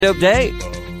Day.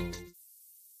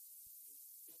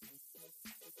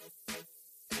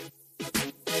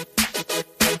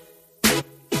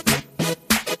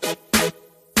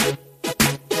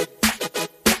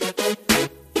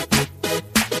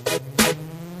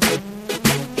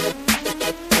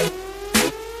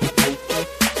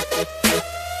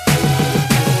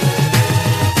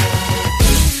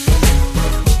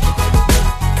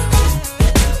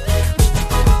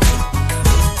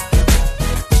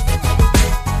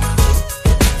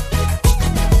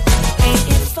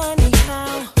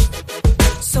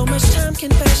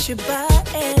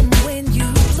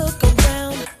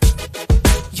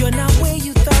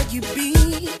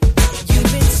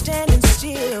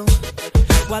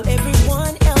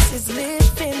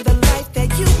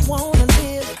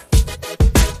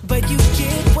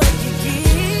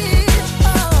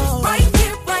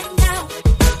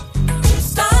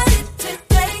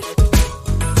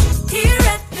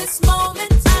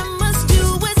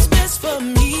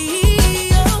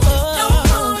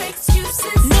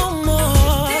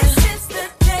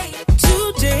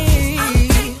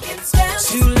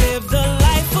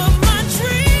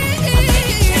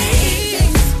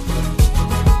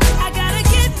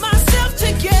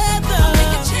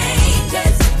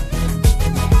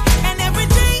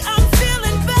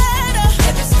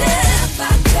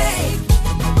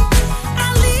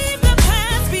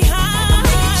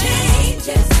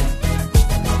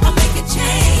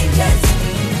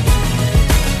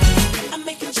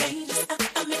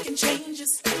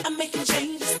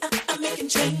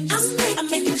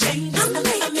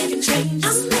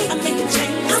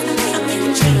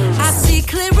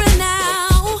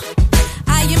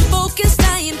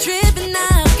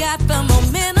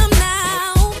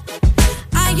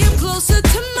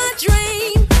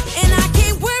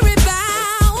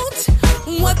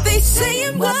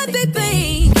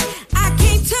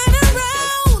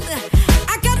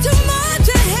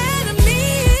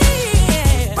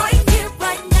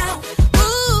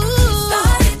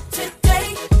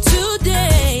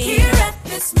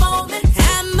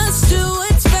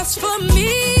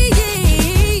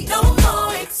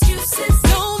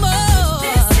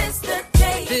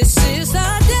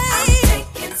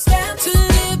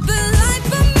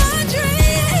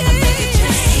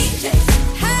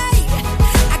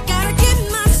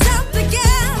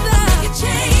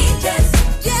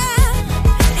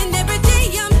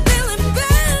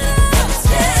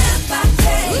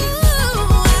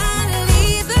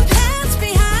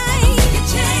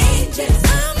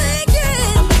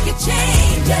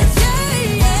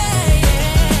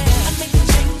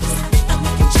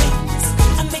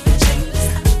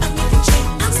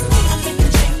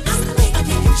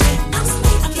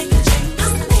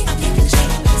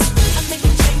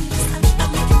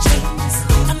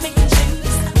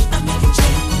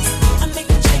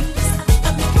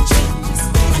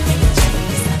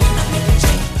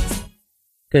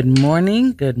 Good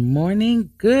morning, good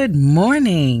morning, good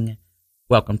morning.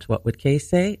 Welcome to What Would Kay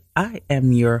Say? I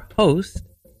am your host,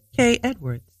 Kay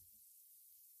Edwards.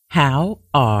 How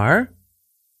are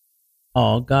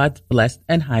all God's blessed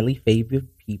and highly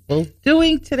favored people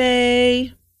doing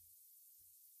today?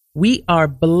 We are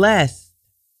blessed,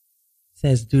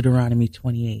 says Deuteronomy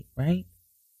 28, right?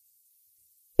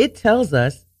 It tells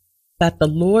us that the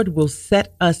Lord will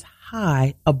set us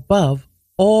high above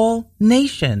all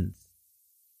nations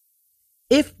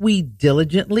if we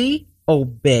diligently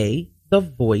obey the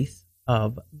voice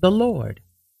of the Lord,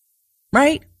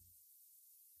 right?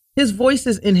 His voice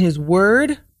is in his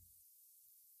word.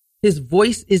 His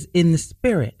voice is in the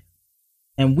spirit.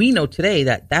 And we know today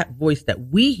that that voice that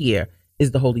we hear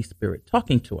is the Holy Spirit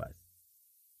talking to us.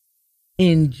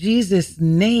 In Jesus'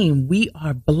 name, we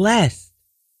are blessed.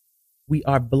 We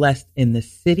are blessed in the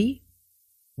city.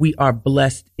 We are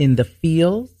blessed in the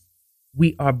fields.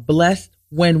 We are blessed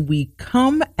when we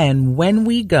come and when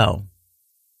we go.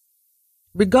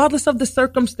 Regardless of the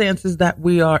circumstances that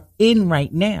we are in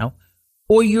right now,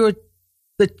 or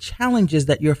the challenges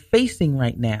that you're facing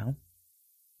right now,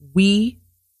 we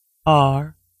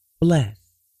are blessed.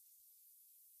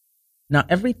 Now,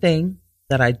 everything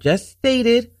that I just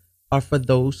stated are for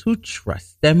those who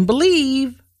trust and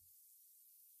believe.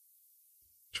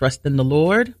 Trust in the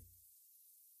Lord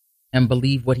and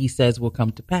believe what he says will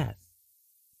come to pass.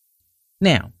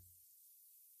 Now,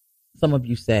 some of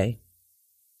you say,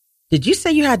 did you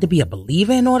say you had to be a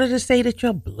believer in order to say that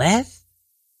you're blessed?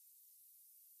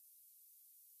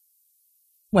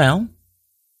 Well,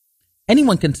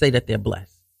 anyone can say that they're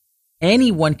blessed.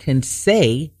 Anyone can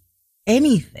say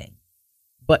anything.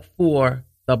 But for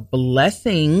the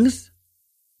blessings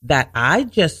that I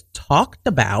just talked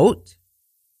about,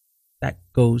 that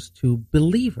goes to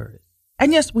believers.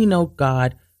 And yes, we know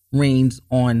God reigns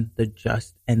on the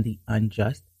just and the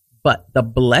unjust, but the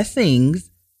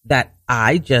blessings that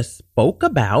I just spoke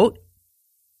about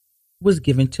was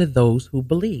given to those who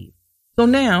believe. So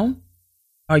now,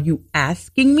 are you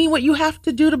asking me what you have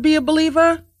to do to be a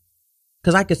believer?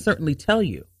 Because I can certainly tell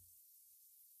you.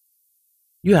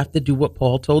 You have to do what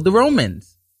Paul told the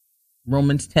Romans.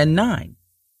 Romans 10:9.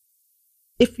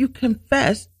 If you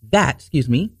confess that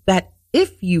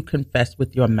if you confess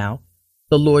with your mouth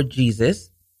the Lord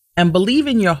Jesus and believe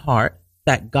in your heart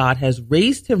that God has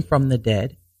raised him from the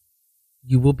dead,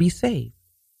 you will be saved.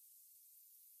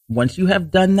 Once you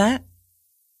have done that,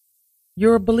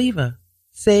 you're a believer,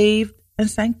 saved and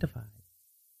sanctified.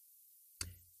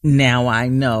 Now I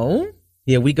know,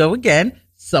 here we go again.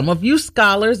 Some of you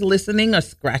scholars listening are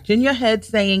scratching your head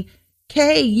saying,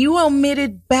 Kay, you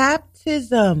omitted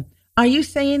baptism. Are you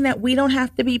saying that we don't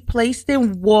have to be placed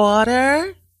in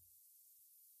water?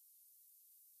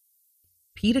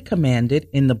 Peter commanded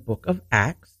in the book of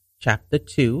Acts, chapter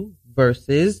 2,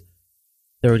 verses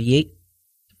 38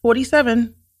 to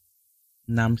 47.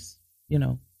 And I'm,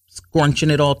 scrunching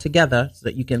it all together so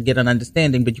that you can get an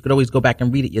understanding, but you could always go back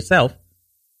and read it yourself.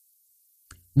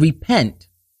 Repent,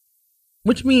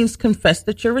 which means confess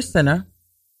that you're a sinner.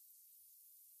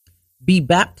 Be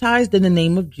baptized in the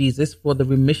name of Jesus for the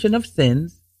remission of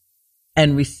sins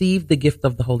and receive the gift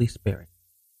of the Holy Spirit.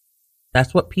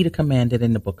 That's what Peter commanded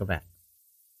in the book of Acts.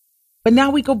 But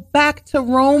now we go back to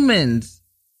Romans,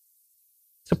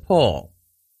 to Paul.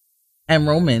 And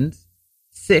Romans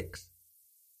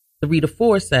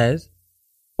 6:3-4 says,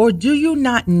 or do you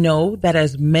not know that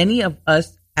as many of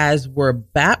us as were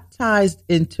baptized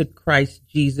into Christ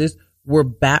Jesus were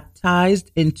baptized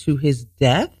into his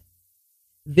death?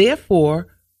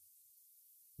 Therefore,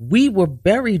 we were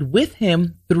buried with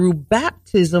him through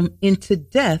baptism into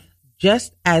death,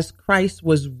 just as Christ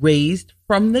was raised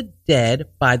from the dead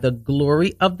by the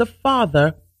glory of the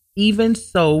Father, even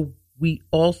so we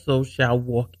also shall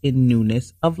walk in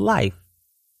newness of life.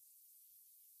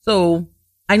 So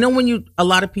I know a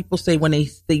lot of people say when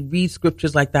they read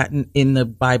scriptures like that in the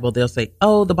Bible, they'll say,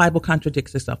 oh, the Bible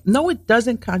contradicts itself. No, it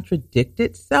doesn't contradict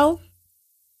itself.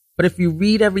 But if you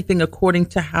read everything according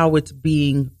to how it's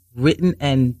being written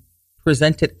and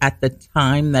presented at the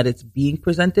time that it's being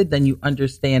presented, then you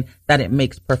understand that it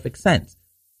makes perfect sense.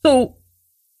 So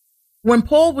when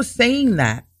Paul was saying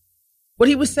that, what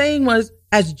he was saying was,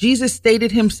 as Jesus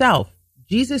stated himself,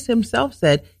 Jesus himself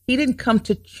said he didn't come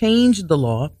to change the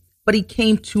law, but he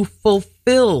came to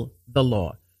fulfill the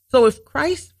law. So if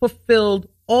Christ fulfilled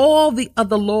all the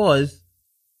other laws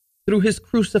through his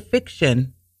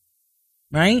crucifixion,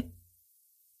 right?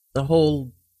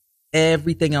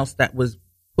 Everything else that was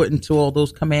put into all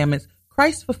those commandments,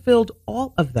 Christ fulfilled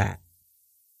all of that.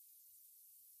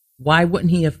 Why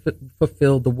wouldn't he have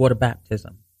fulfilled the water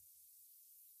baptism?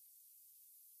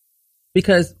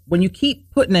 Because when you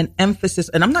keep putting an emphasis,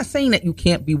 and I'm not saying that you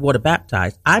can't be water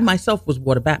baptized. I myself was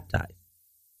water baptized.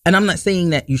 And I'm not saying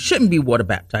that you shouldn't be water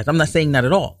baptized. I'm not saying that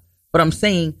at all. But I'm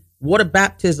saying water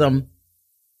baptism,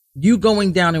 you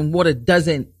going down in water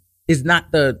is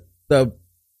not the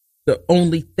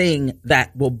only thing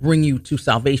that will bring you to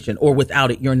salvation, or without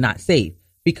it, you're not saved.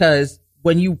 Because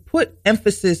when you put the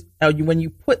emphasis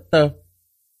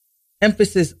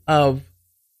of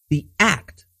the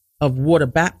act of water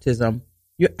baptism,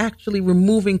 you're actually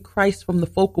removing Christ from the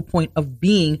focal point of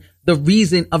being the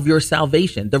reason of your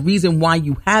salvation, the reason why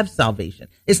you have salvation.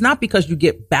 It's not because you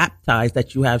get baptized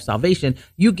that you have salvation.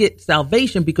 You get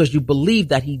salvation because you believe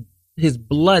that his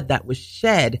blood that was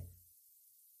shed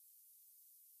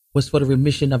was for the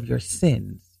remission of your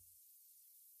sins.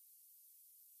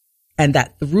 And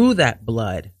that through that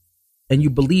blood, and you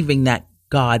believing that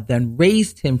God then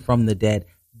raised him from the dead,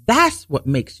 that's what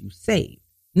makes you saved,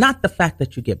 not the fact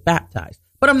that you get baptized.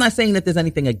 But I'm not saying that there's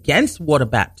anything against water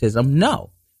baptism,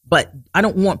 no. But I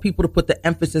don't want people to put the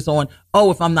emphasis on,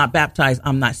 oh, if I'm not baptized,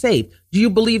 I'm not saved. Do you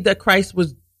believe that Christ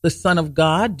was the Son of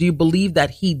God? Do you believe that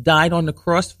he died on the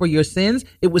cross for your sins?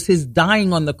 It was his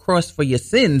dying on the cross for your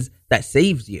sins that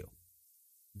saves you.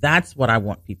 That's what I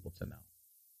want people to know.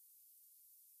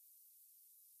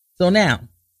 So now,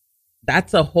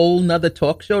 that's a whole nother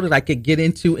talk show that I could get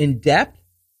into in depth,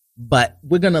 but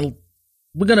we're going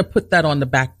to put that on the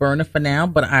back burner for now.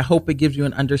 But I hope it gives you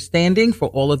an understanding for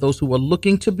all of those who are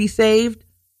looking to be saved.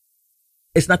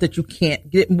 It's not that you can't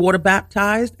get water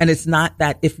baptized, and it's not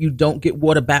that if you don't get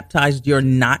water baptized, you're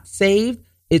not saved.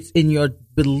 It's in your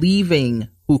believing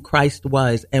who Christ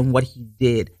was and what he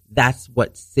did. That's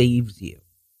what saves you.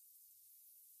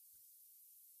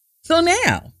 So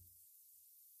now,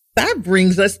 that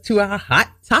brings us to our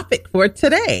hot topic for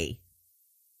today.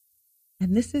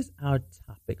 And this is our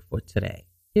topic for today.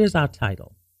 Here's our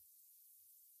title.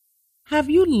 Have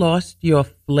you lost your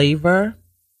flavor?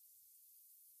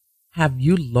 Have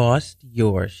you lost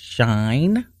your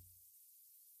shine?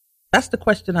 That's the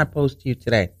question I pose to you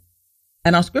today.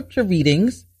 And our scripture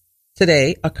readings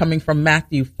today are coming from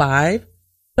Matthew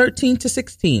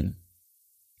 5:13-16.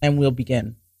 And we'll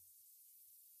begin.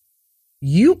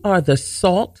 You are the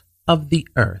salt of the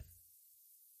earth.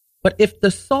 But if the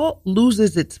salt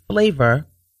loses its flavor,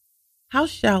 how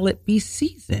shall it be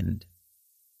seasoned?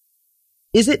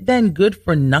 Is it then good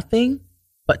for nothing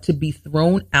but to be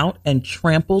thrown out and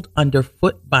trampled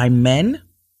underfoot by men?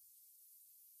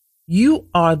 You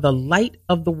are the light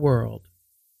of the world.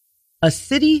 A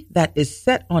city that is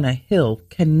set on a hill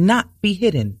cannot be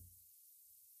hidden.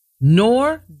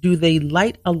 Nor do they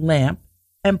light a lamp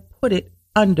and put it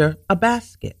under a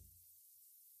basket,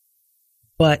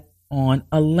 but on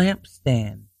a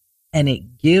lampstand, and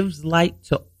it gives light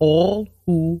to all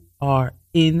who are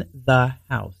in the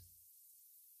house.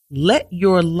 Let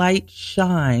your light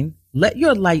so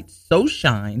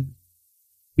shine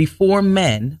before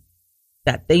men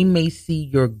that they may see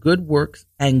your good works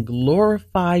and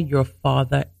glorify your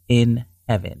Father in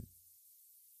heaven.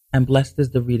 And blessed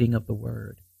is the reading of the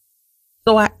word.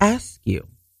 So I ask you,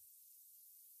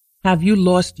 have you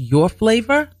lost your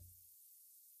flavor?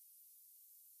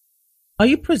 Are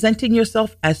you presenting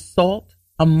yourself as salt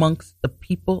amongst the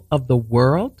people of the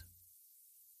world?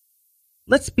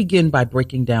 Let's begin by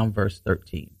breaking down verse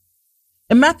 13.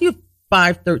 In Matthew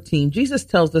 5:13, Jesus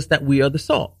tells us that we are the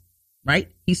salt,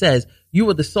 right? He says, you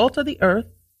are the salt of the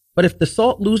earth, but if the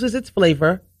salt loses its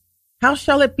flavor, how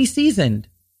shall it be seasoned?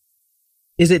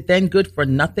 Is it then good for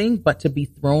nothing but to be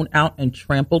thrown out and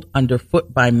trampled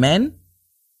underfoot by men?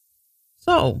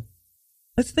 So,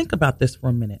 let's think about this for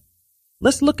a minute.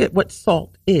 Let's look at what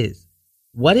salt is.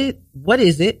 What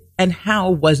is it, and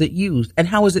how was it used, and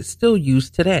how is it still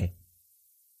used today?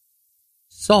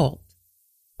 Salt,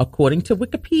 according to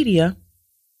Wikipedia,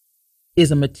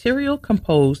 is a material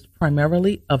composed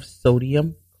primarily of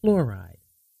sodium chloride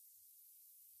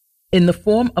in the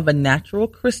form of a natural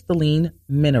crystalline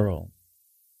mineral.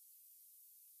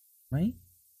 Right?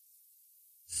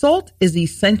 Salt is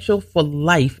essential for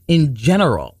life in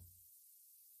general,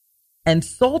 and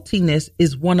saltiness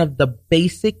is one of the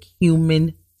basic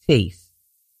human tastes.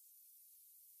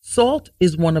 Salt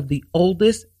is one of the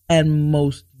oldest and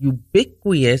most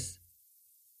ubiquitous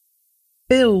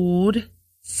food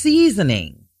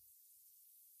seasoning,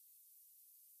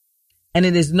 and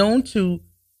it is known to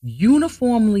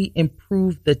uniformly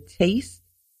improve the taste,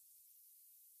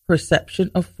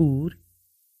 perception of food,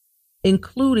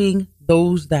 including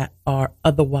those that are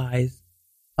otherwise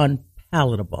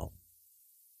unpalatable.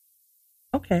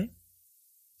 Okay.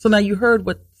 So now you heard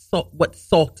what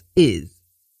salt is,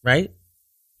 right?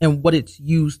 And what it's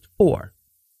used for.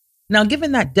 Now,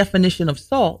 given that definition of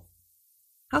salt,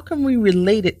 how can we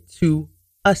relate it to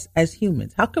us as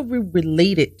humans? How can we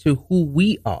relate it to who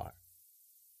we are?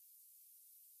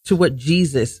 To what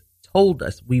Jesus told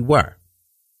us we were?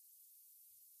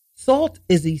 Salt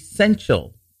is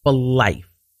essential for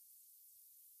life.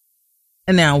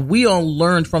 And now we all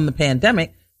learned from the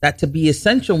pandemic that to be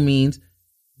essential means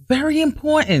very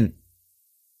important,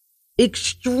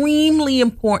 extremely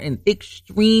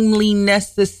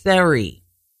necessary.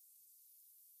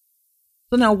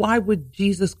 So now why would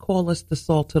Jesus call us the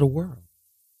salt of the world?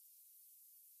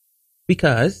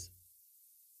 Because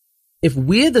if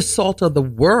we're the salt of the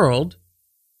world,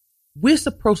 we're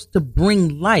supposed to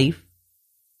bring life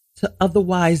to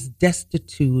otherwise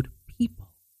destitute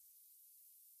people.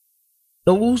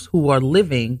 Those who are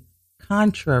living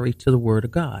contrary to the word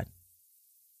of God.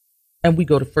 And we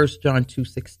go to 1 John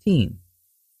 2:16.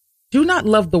 Do not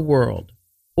love the world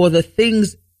or the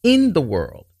things in the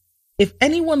world. If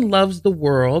anyone loves the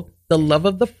world, the love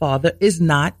of the Father is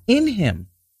not in him.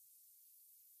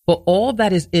 For all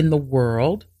that is in the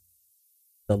world,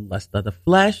 the lust of the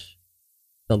flesh,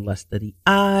 the lust of the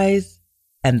eyes,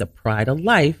 and the pride of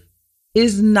life,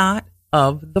 is not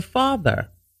of the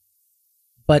Father,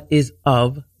 but is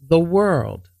of the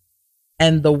world.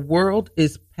 And the world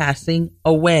is passing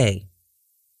away,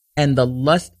 and the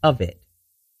lust of it.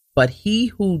 But he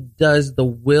who does the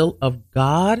will of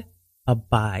God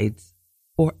abides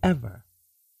forever.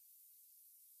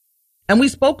 And we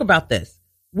spoke about this.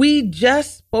 We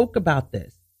just spoke about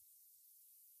this.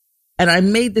 And I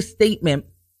made the statement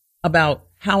about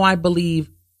how I believe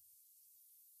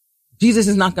Jesus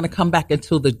is not going to come back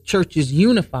until the church is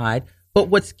unified. But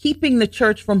what's keeping the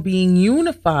church from being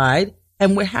unified,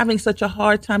 and we're having such a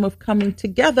hard time of coming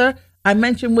together, I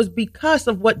mentioned was because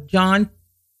of what 1 John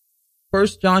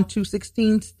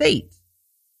 2:16 states.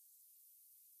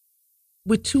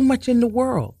 We're too much in the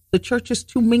world. The church is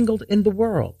too mingled in the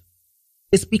world.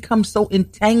 It's become so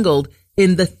entangled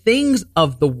in the things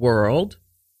of the world,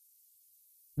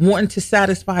 wanting to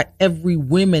satisfy every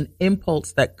whim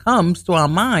impulse that comes to our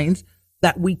minds,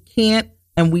 that we can't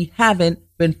and we haven't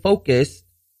been focused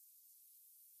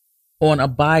on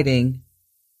abiding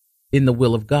in the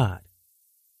will of God.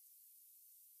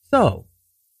 So,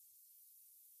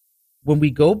 when we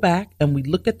go back and we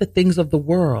look at the things of the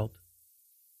world,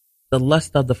 the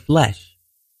lust of the flesh,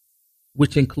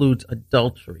 which includes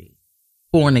adultery,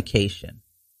 fornication,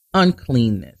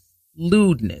 uncleanness,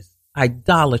 lewdness,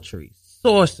 idolatry,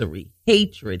 sorcery,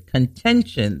 hatred,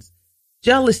 contentions,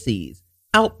 jealousies,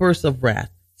 outbursts of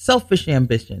wrath, selfish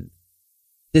ambitions,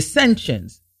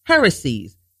 dissensions,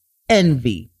 heresies,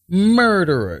 envy,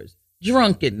 murderers,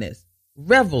 drunkenness,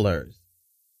 revelers,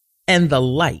 and the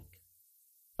like,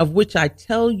 of which I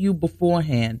tell you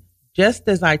beforehand, just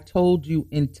as I told you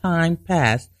in time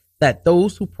past, that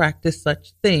those who practice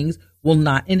such things will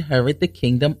not inherit the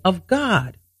kingdom of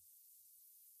God.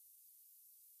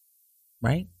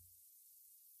 Right?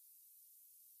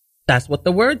 That's what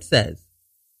the word says.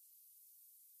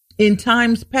 In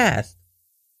times past.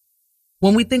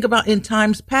 When we think about in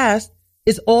times past,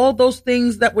 it's all those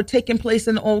things that were taking place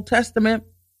in the Old Testament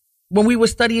when we were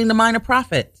studying the minor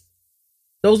prophets.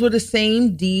 Those were the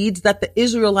same deeds that the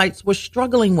Israelites were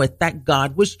struggling with, that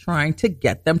God was trying to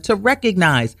get them to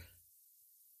recognize.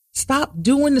 Stop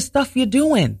doing the stuff you're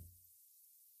doing.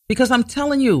 Because I'm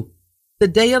telling you, the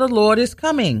day of the Lord is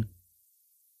coming.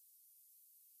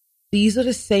 These are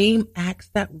the same acts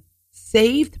that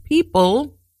saved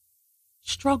people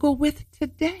struggle with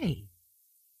today.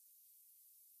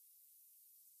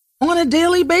 On a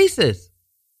daily basis.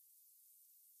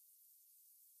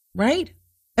 Right?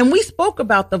 And we spoke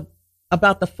about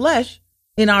the flesh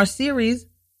in our series,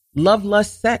 Love,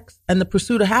 Lust, Sex, and the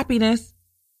Pursuit of Happiness.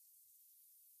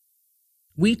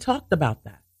 We talked about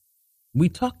that. We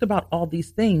talked about all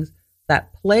these things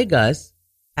that plague us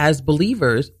as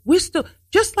believers. We're still,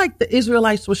 just like the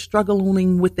Israelites were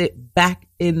struggling with it back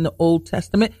in the Old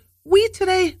Testament, we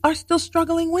today are still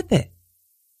struggling with it.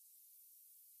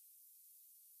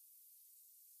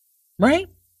 Right?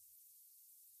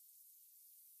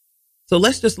 So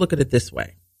let's just look at it this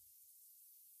way.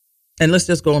 And let's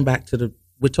just going back to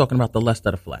we're talking about the lust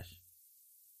of the flesh.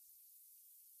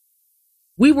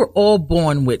 We were all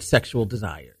born with sexual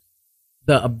desires,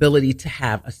 the ability to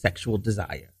have a sexual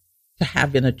desire, to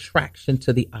have an attraction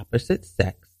to the opposite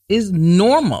sex is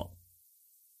normal.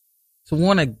 To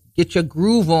want to get your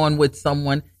groove on with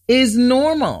someone is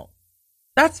normal.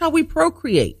 That's how we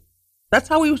procreate. That's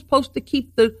how we were supposed to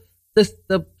keep the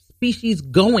species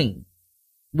going.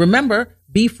 Remember,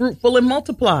 be fruitful and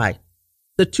multiply.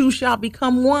 The two shall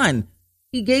become one.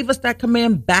 He gave us that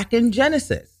command back in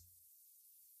Genesis.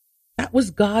 That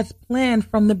was God's plan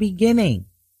from the beginning.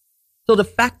 So the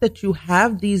fact that you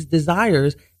have these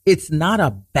desires, it's not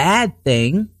a bad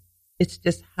thing. It's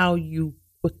just how you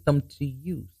put them to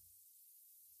use.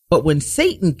 But when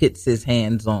Satan gets his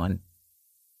hands on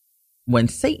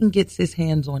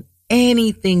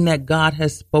anything that God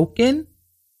has spoken,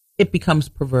 it becomes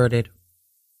perverted.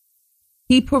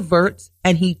 He perverts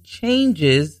and he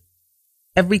changes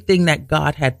everything that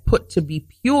God had put to be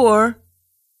pure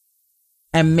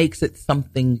and makes it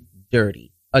something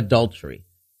dirty, adultery,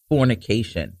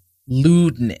 fornication,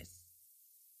 lewdness.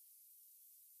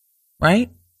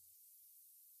 Right?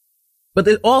 But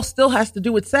it all still has to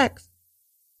do with sex.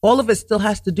 All of it still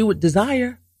has to do with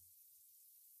desire.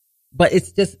 But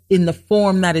it's just in the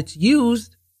form that it's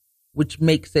used, which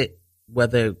makes it,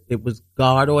 whether it was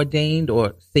God ordained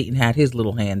or Satan had his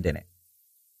little hand in it.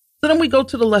 So then we go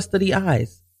to the lust of the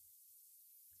eyes.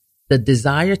 The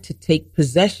desire to take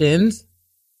possessions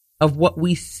of what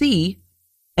we see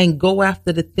and go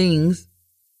after the things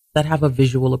that have a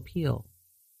visual appeal.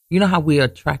 You know how we are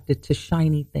attracted to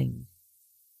shiny things.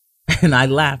 And I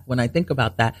laugh when I think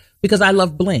about that because I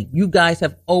love bling. You guys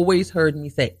have always heard me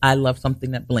say, I love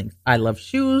something that blinks. I love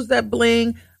shoes that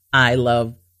bling. I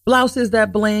love blouses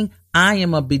that bling. I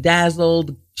am a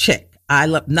bedazzled chick. I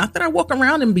love, not that I walk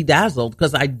around and bedazzled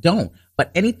because I don't,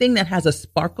 but anything that has a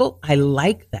sparkle, I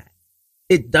like that.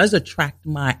 It does attract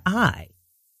my eye.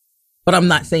 But I'm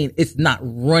not saying it's not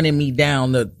running me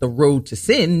down the road to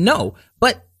sin. No,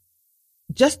 but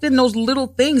just in those little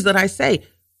things that I say,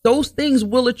 those things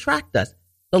will attract us.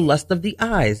 The lust of the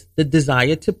eyes, the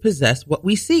desire to possess what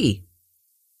we see.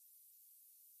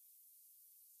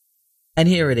 And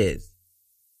here it is.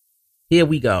 Here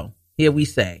we go. Here we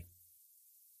say,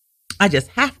 I just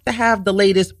have to have the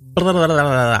latest blah, blah, blah, blah,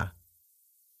 blah.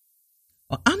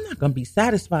 Well, I'm not going to be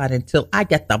satisfied until I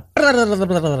get the blah, blah, blah,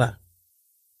 blah, blah.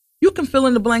 You can fill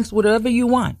in the blanks whatever you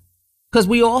want, because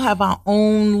we all have our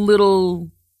own little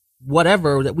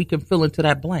whatever that we can fill into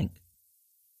that blank.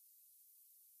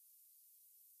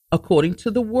 According to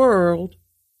the world,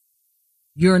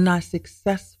 you're not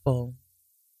successful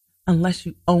unless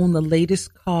you own the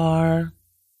latest car,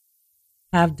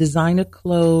 have designer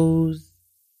clothes,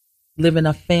 live in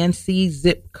a fancy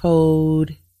zip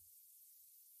code.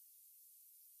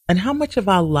 And how much of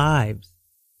our lives,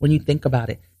 when you think about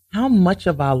it, how much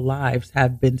of our lives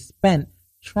have been spent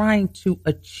trying to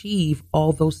achieve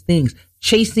all those things,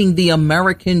 chasing the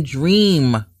American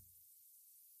dream,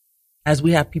 as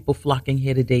we have people flocking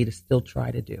here today to still try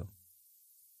to do.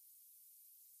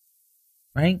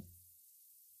 Right?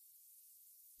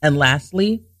 And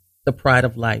lastly, the pride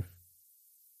of life,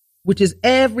 which is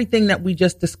everything that we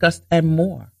just discussed and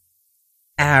more.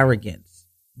 Arrogance,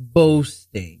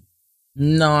 boasting,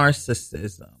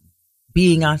 narcissism,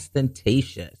 being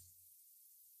ostentatious,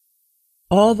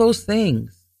 all those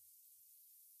things.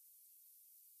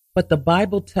 But the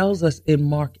Bible tells us in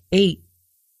Mark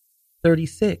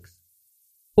 8:36,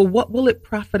 for what will it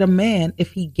profit a man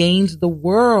if he gains the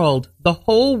world, the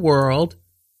whole world,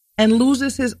 and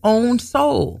loses his own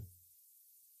soul?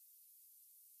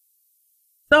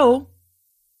 So,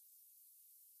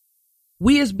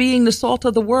 we as being the salt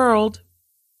of the world,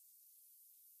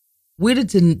 we're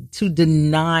to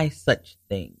deny such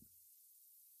things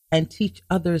and teach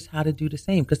others how to do the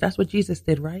same, because that's what Jesus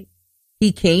did, right?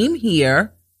 He came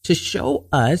here to show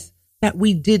us that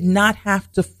we did not have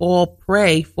to fall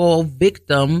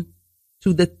victim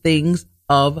to the things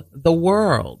of the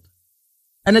world.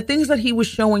 And the things that he was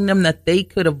showing them that they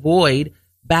could avoid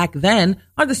back then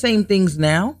are the same things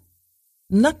now.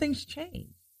 Nothing's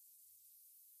changed.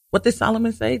 What did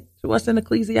Solomon say to us in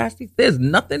Ecclesiastes? There's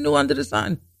nothing new under the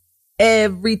sun.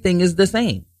 Everything is the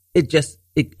same.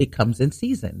 It comes in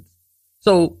seasons.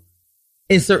 So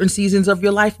in certain seasons of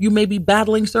your life, you may be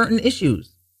battling certain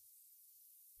issues,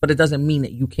 but it doesn't mean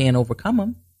that you can't overcome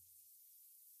them.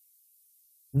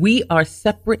 We are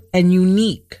separate and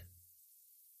unique.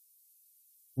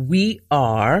 We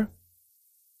are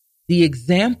the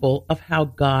example of how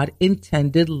God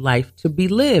intended life to be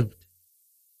lived.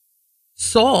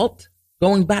 Salt,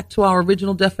 going back to our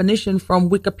original definition from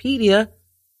Wikipedia,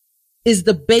 is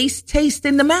the base taste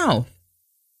in the mouth.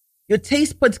 Your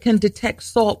taste buds can detect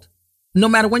salt. No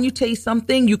matter when you taste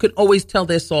something, you can always tell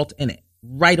there's salt in it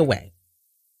right away,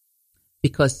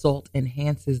 because salt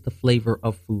enhances the flavor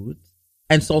of foods.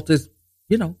 And salt is,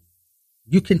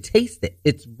 you can taste it.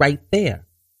 It's right there.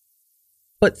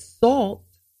 But salt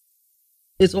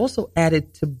is also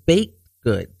added to baked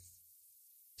goods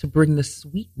to bring the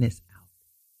sweetness out.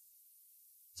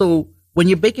 So when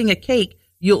you're baking a cake,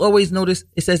 you'll always notice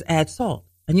it says add salt.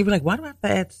 And you'll be like, why do I have to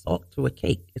add salt to a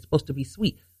cake? It's supposed to be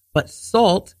sweet. But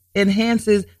salt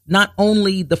enhances not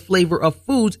only the flavor of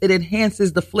foods, it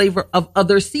enhances the flavor of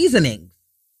other seasonings.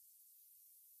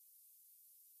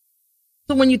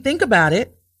 So when you think about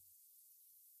it,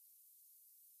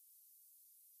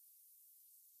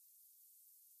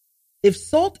 if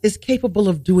salt is capable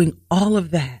of doing all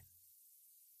of that,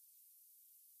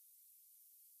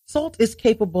 salt is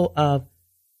capable of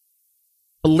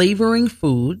flavoring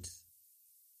foods.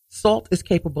 Salt is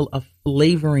capable of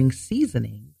flavoring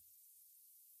seasoning.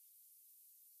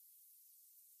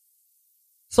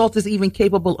 Salt is even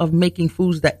capable of making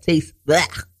foods that taste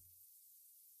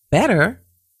better.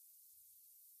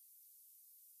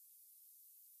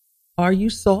 Are you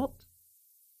salt?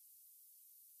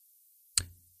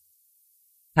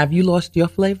 Have you lost your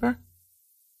flavor?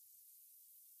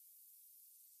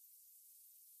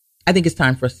 I think it's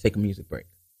time for us to take a music break.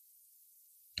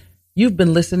 You've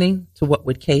been listening to What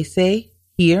Would Kay Say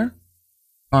here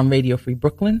on Radio Free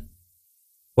Brooklyn,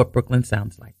 what Brooklyn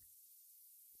sounds like.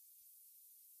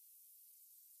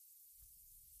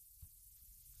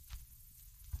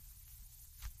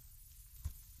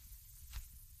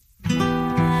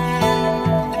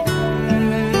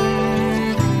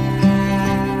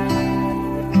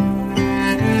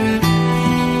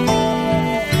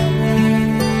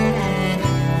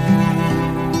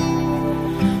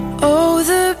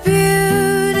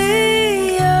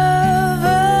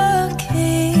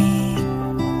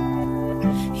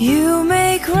 You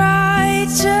make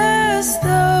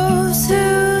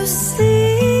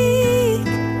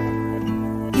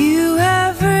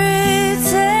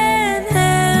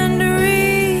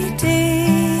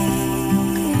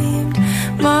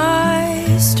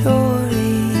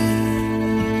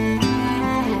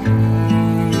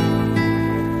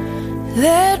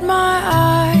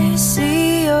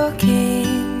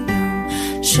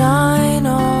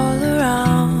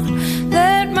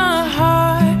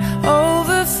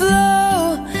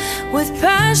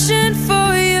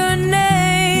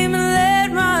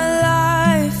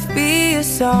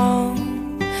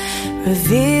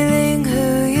revealing who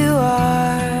you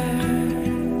are.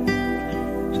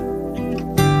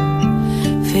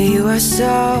 For you are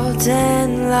salt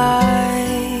and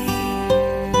light.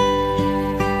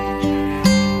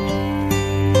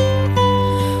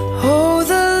 Oh,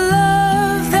 the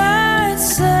love that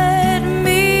set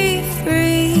me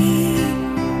free.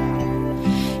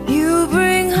 You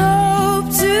bring hope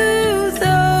to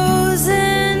those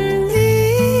in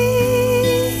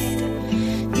need.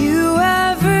 You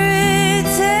have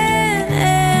written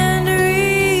and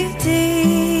redeemed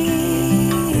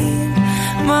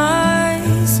my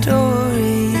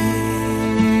story.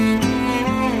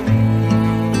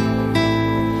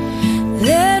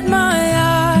 Let my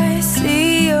eyes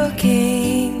see your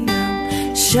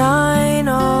kingdom shine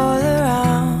all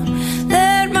around.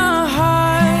 Let my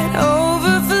heart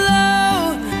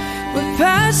overflow with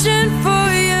passion for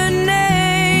your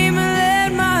name. Let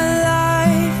my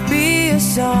life be a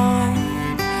song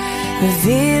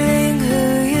revealing who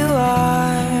you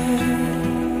are.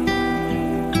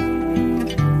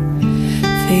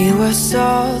 For you are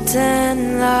salt and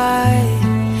light.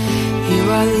 You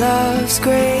are love's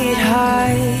great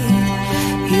height.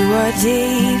 You are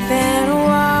deep and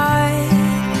wide,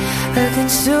 a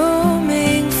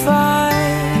consuming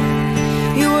fire.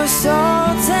 You are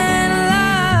salt and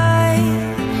light.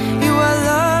 You are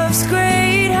love's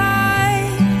great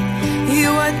height. You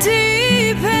are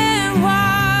deep and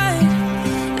wide,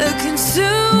 a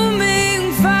consuming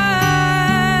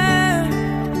fire.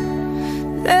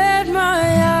 Let my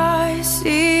eyes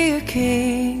see your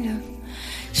kingdom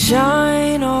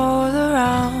shine all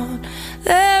around.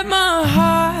 Let my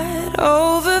heart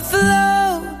overflow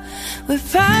with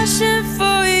passion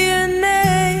for your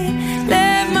name.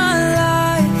 Let my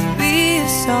life be a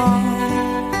song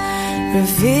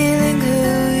revealing who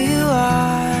you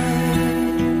are.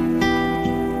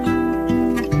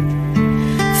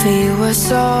 For you are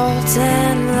salt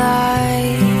and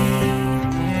light.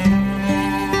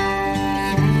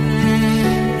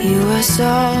 You are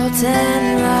salt and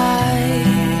light.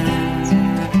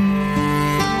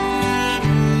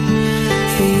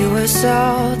 For you are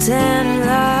salt and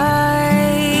light.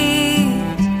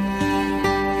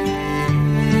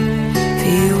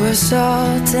 For you are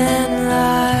salt and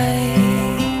light.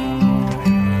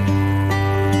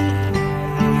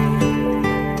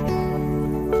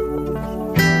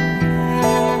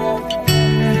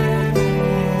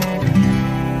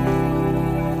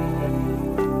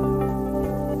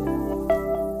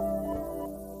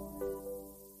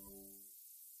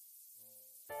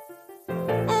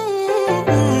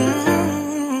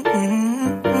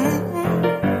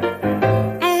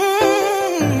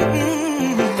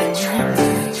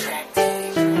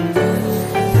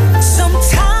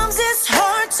 Sometimes it's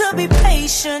hard to be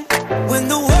patient when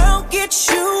the world gets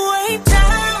you way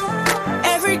down.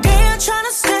 Every day I'm trying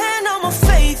to stand on my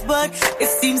faith, but it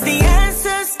seems the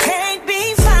answers can't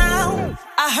be found.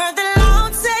 I heard the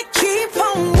Lord say keep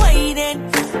on waiting,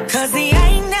 cause he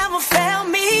ain't never failed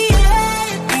me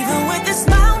yet. Even with this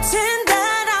mountain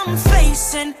that I'm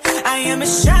facing, I am a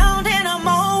shout and I'm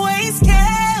always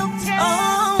kept.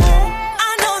 Oh,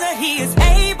 I know that he is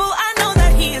able, I know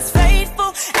that he is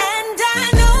faithful, and I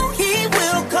know he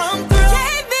will come through.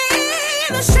 Gave me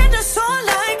the strength to soar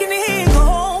like an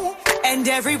eagle, and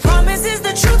every promise is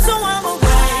the truth, so I'm a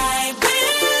I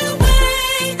will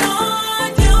wait on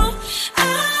you.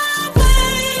 I'll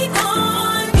wait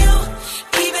on you.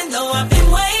 Even though I've been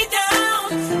way down,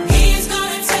 he's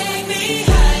gonna take me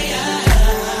higher.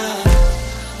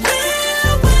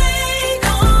 We'll wait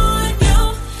on you.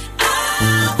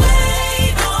 I'll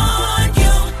wait on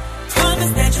you.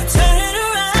 Promise that you'll turn it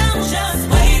around. Just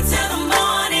wait till the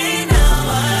morning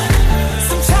hour.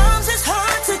 Sometimes it's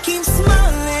hard to keep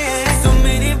smiling. So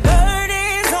many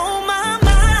burdens on my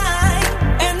mind,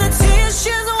 and the tears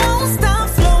just won't stop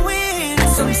flowing.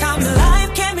 Sometimes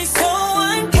life can be so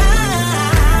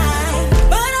unkind,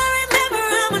 but I remember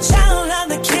I'm a child of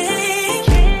the King,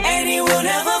 and he will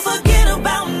never forget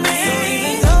about me.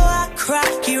 Even though I cry,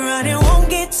 keep running, won't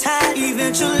get tired.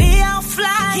 Eventually I'll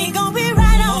fly. He gon' be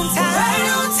right on time. Right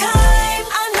on time.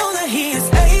 I know that he is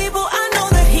able. I know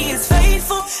that he is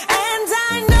faithful, and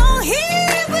I know he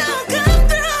will come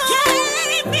through.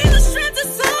 Gave me the strength to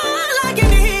soar like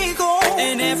an eagle,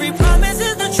 and every promise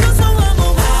is the truth, so I'm a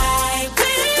I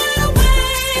will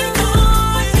wait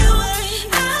on you.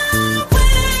 I'll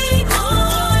wait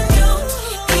on you.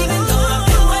 Even though I've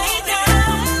been way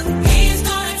down, he's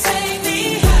gonna take me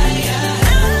higher.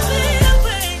 We'll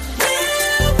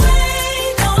wait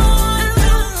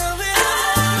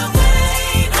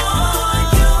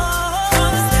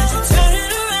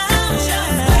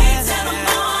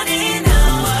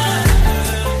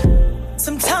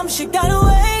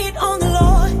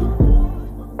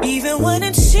when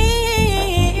it seems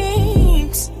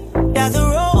that the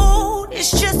road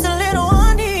is just a little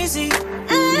uneasy.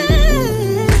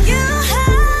 You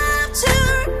have to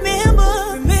remember,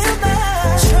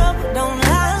 trouble don't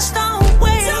last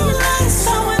always.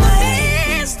 So in the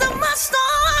midst of my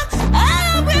storm,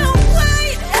 I will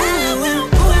wait.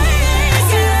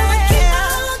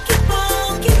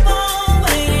 Keep on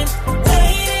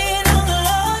waiting on the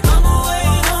Lord. I'ma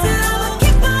wait on the Lord.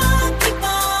 Keep on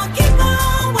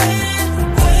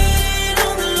waiting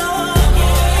on the Lord.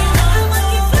 I'ma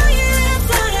keep flying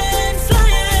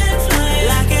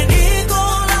like an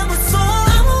eagle. I'ma soar.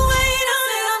 I'ma wait on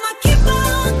it. I'ma keep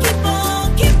on waiting on the Lord.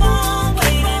 Keep on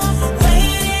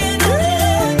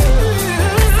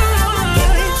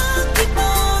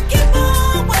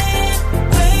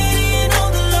waiting on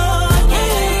the Lord.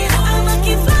 I'ma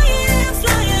keep flying like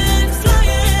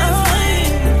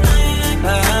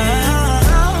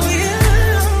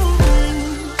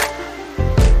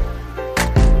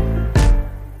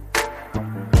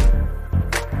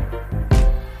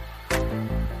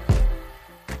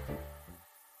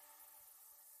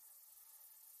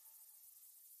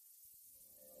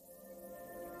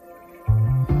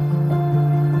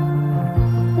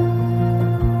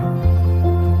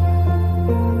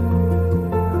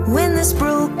when this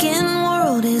broken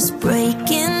world is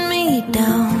breaking me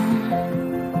down,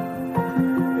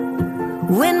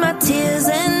 when my tears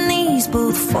and knees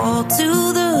both fall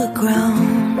to the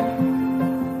ground,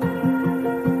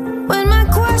 when my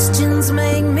questions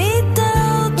make me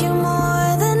doubt you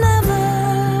more than ever,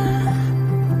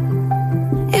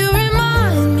 you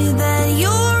remind me that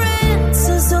your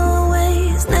answer's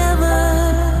always never.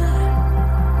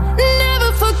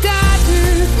 Never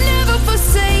forgotten, never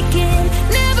forsaken,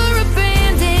 never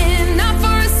abandoned, not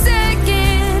for a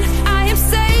second. I am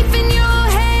safe in your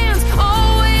hands,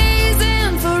 always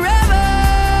and forever.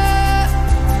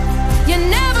 You're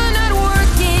never not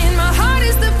working, my heart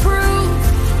is the proof.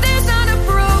 There's not a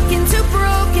broken too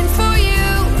broken for you.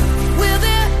 Will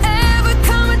there ever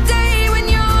come a day when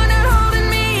you're not holding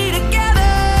me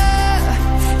together?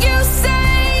 You say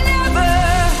never.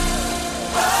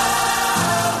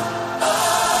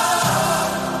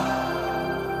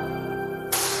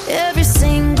 Every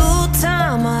single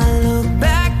time I look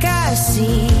back, I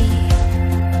see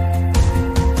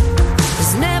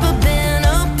there's never been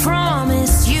a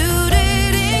promise you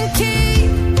didn't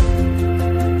keep.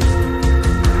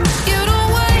 You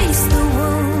don't waste the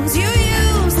wounds, you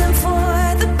use them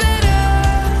for the better.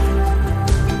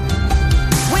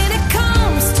 When it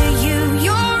comes to you,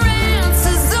 your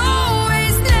answer's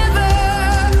always never.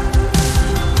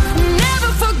 Never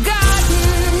forgotten,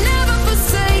 never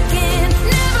forsaken,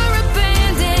 never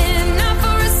abandoned, not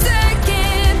for a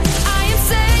second. I am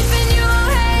safe in your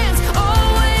hands,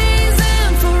 always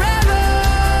and forever.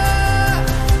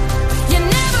 You're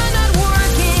never not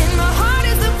working, my heart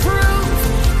is the proof.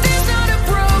 There's not a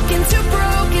broken too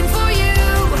broken for you.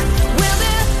 Will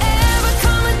there ever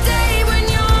come a day when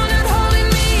you're not holding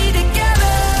me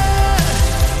together?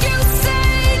 You say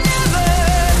never.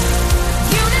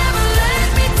 You never let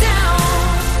me down.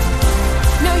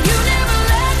 No, you never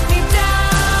let me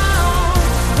down.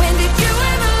 When did you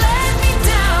ever let me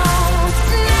down?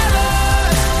 Never.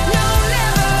 No,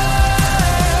 never.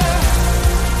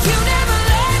 You never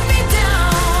let me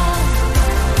down.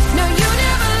 No, you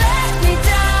never let me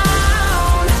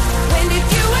down. When did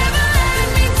you ever let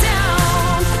me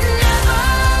down? Never.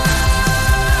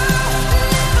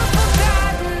 Never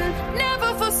forgotten,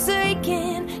 never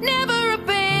forsaken, never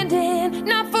abandoned,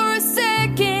 not for a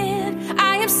second.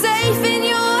 I am safe in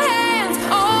your hands,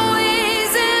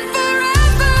 always and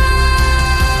forever.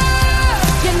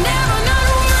 You're never not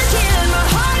working, my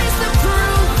heart is the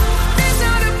proof. There's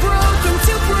not a broken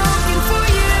too broken for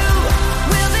you.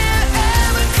 Will there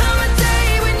ever come a day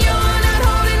when you're not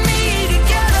holding me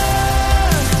together?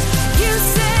 You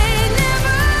say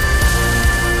never.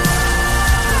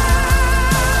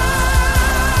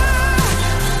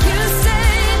 You say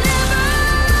never.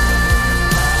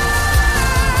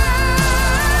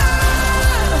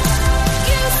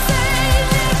 You say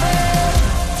never.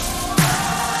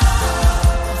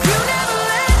 You never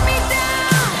let me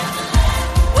down.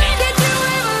 When did you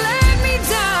ever let me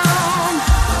down?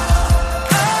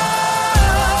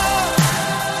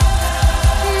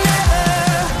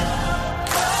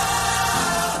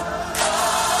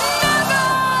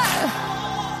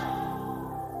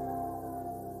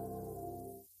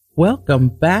 Welcome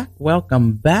back,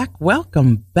 welcome back,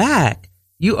 welcome back.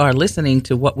 You are listening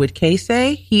to What Would Kay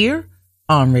Say here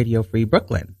on Radio Free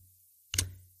Brooklyn.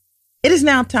 It is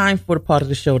now time for the part of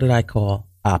the show that I call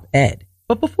Op-Ed.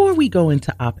 But before we go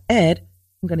into Op-Ed,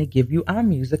 I'm going to give you our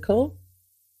musical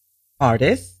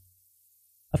Artists.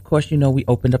 Of course, you know we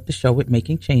opened up the show with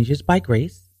Making Changes by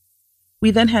Grace. We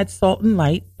then had Salt and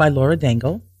Light by Laura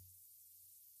Dangle.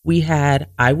 We had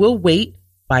I Will Wait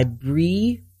by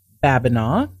Bree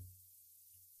Babinaw.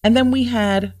 And then we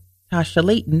had Tasha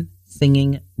Layton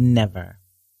singing Never.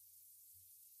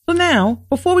 So now,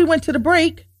 before we went to the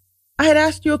break, I had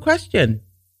asked you a question.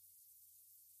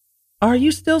 Are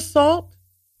you still salt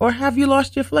or have you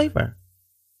lost your flavor?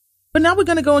 But now we're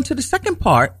going to go into the second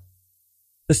part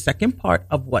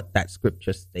of what that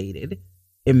scripture stated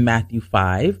in Matthew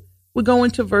 5. We're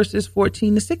going to verses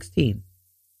 14 to 16.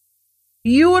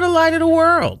 You are the light of the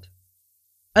world.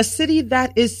 A city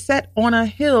that is set on a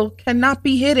hill cannot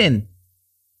be hidden,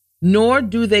 nor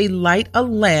do they light a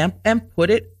lamp and put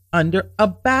it under a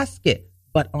basket,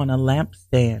 but on a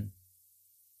lampstand.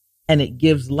 And it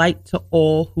gives light to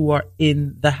all who are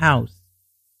in the house.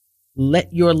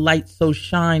 Let your light so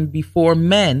shine before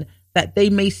men that they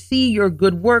may see your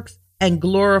good works and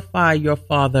glorify your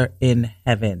Father in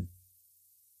heaven.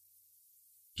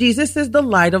 Jesus is the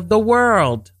light of the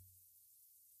world.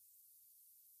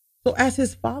 So as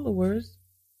his followers,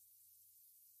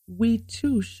 we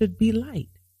too should be light,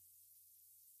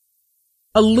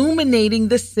 illuminating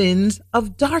the sins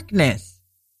of darkness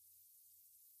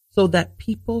so that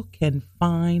people can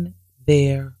find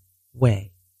their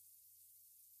way.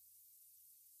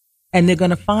 And they're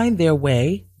going to find their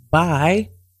way by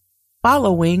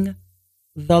following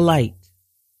the light.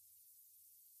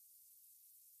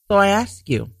 So I ask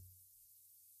you,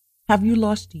 have you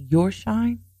lost your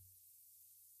shine?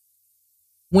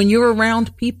 When you're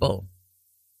around people,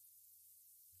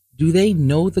 do they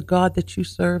know the God that you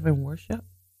serve and worship?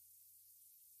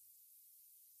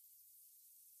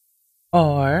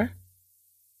 Or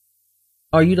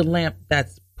are you the lamp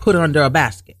that's put under a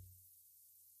basket?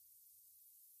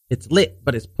 It's lit,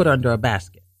 but it's put under a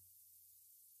basket.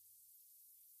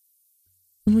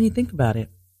 And when you think about it,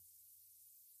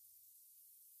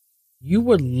 you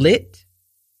were lit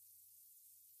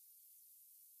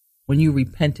when you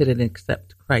repented and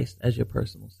accepted Christ as your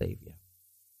personal Savior.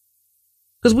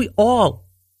 Because we all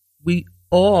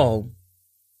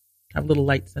have little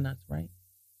lights in us, right?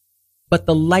 But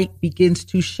the light begins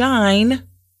to shine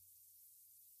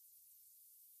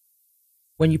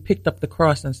when you picked up the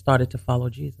cross and started to follow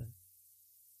Jesus.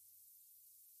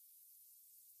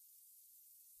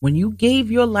 When you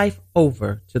gave your life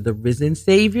over to the risen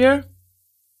Savior,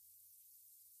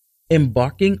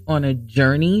 embarking on a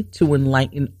journey to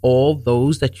enlighten all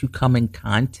those that you come in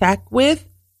contact with,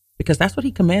 because that's what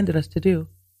he commanded us to do.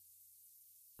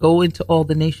 Go into all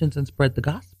the nations and spread the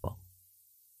gospel.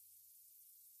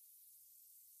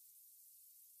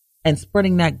 And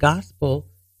spreading that gospel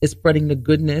is spreading the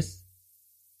goodness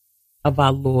of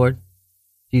our Lord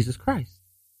Jesus Christ,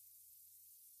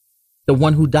 the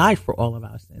one who died for all of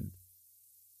our sins.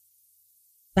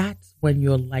 That's when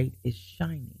your light is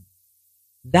shining.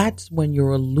 That's when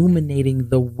you're illuminating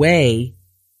the way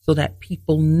so that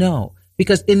people know.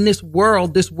 Because in this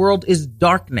world is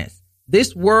darkness.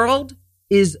 This world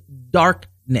is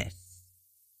darkness.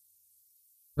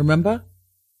 Remember?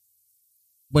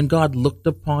 When God looked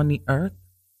upon the earth,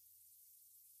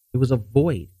 it was a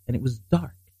void and it was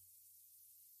dark.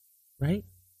 Right?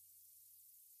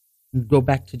 You go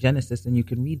back to Genesis and you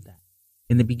can read that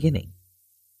in the beginning.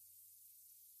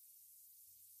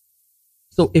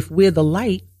 So if we're the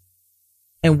light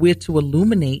and we're to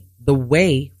illuminate the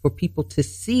way for people to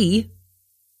see,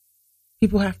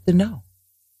 people have to know.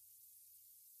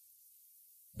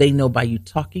 They know by you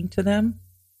talking to them.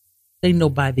 They know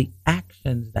by the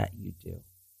actions that you do.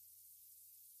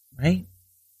 Right?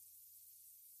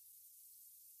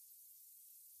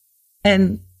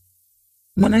 And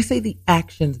when I say the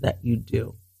actions that you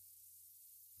do,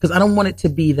 because I don't want it to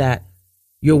be that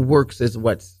your works is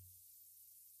what's,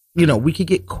 we could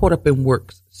get caught up in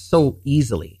works so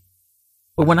easily.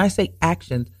 But when I say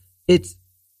actions, it's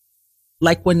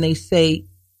like when they say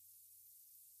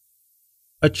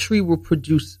a tree will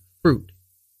produce fruit.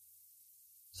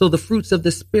 So the fruits of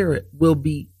the Spirit will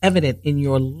be evident in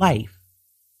your life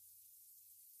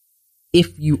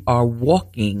if you are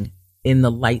walking in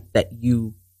the light that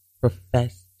you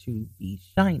profess to be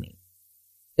shining.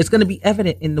 It's going to be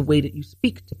evident in the way that you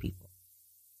speak to people.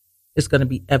 It's going to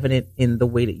be evident in the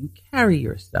way that you carry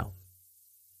yourself.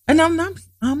 And I'm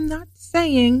not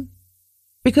saying,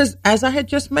 because as I had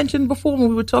just mentioned before when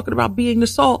we were talking about being the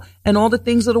salt and all the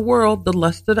things of the world, the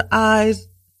lust of the eyes,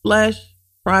 flesh,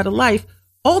 pride of life,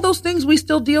 all those things we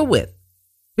still deal with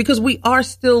because we are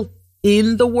still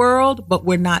in the world, but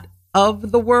we're not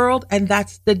of the world. And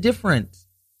that's the difference.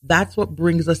 That's what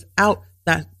brings us out.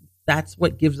 That's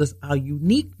what gives us our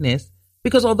uniqueness,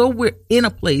 Because although we're in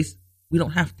a place, we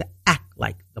don't have to act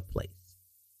like the place.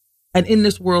 And in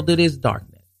this world, it is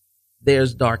darkness.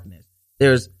 There's darkness.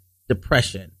 There's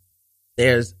depression.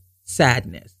 There's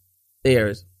sadness.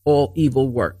 There's all evil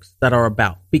works that are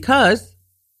about. Because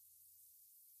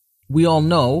we all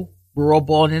know we're all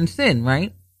born in sin,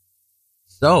 right?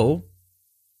 So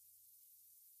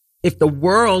if the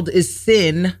world is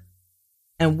sin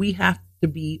and we have to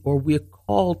be, or we're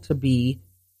called to be,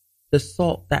 the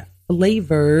salt that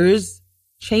flavors,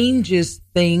 changes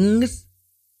things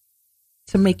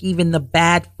to make even the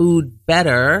bad food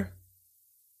better,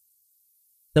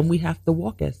 then we have to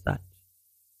walk as such.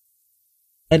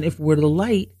 And if we're the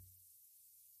light,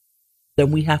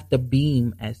 then we have to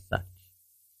beam as such.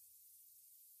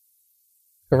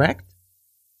 Correct?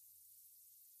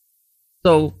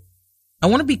 So I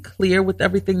want to be clear with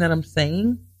everything that I'm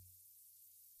saying.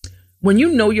 When you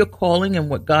know your calling and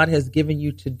what God has given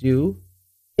you to do,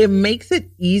 it makes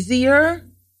it easier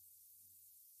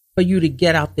for you to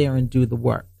get out there and do the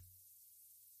work.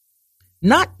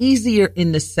 Not easier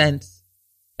in the sense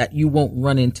that you won't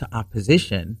run into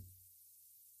opposition,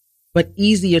 but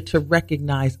easier to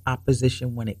recognize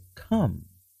opposition when it comes.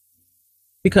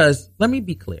 Because let me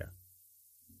be clear.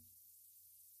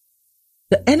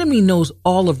 The enemy knows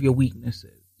all of your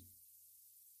weaknesses.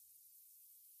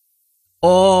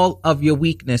 All of your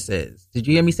weaknesses. Did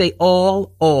you hear me say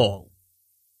all?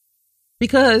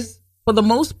 Because for the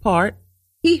most part,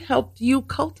 he helped you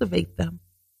cultivate them.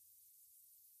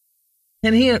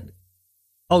 And here,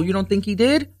 oh, you don't think he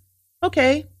did?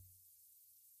 Okay.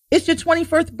 It's your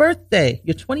 21st birthday.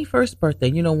 Your 21st birthday.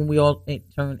 You know, when we all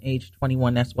turn age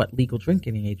 21, that's what legal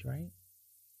drinking age, right?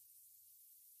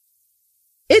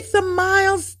 It's a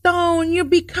milestone. You're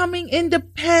becoming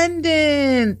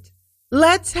independent.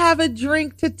 Let's have a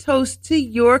drink to toast to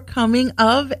your coming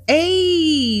of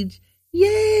age.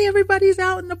 Yay, everybody's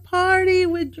out in the party.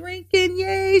 We're drinking.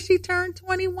 Yay, she turned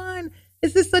 21.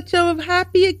 This is such a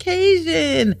happy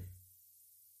occasion.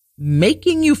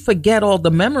 Making you forget all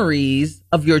the memories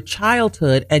of your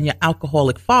childhood and your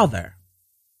alcoholic father.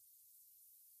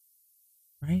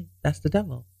 Right? That's the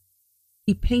devil.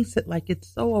 He paints it like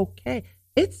it's so okay.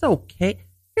 It's okay.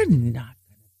 You're not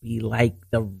going to be like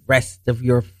the rest of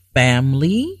your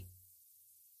family.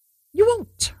 You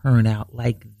won't turn out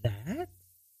like that.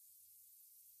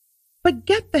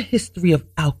 Forget the history of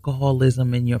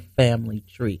alcoholism in your family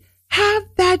tree. Have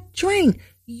that drink.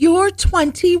 You're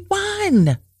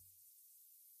 21.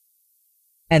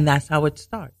 And that's how it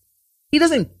starts. He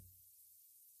doesn't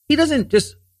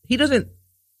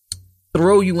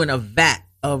throw you in a vat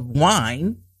of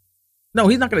wine. No,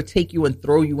 he's not going to take you and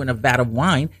throw you in a vat of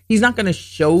wine. He's not going to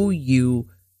show you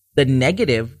the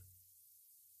negative.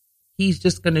 He's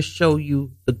just going to show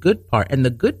you the good part. And the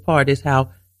good part is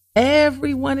how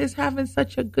everyone is having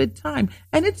such a good time.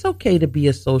 And it's okay to be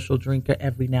a social drinker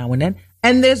every now and then.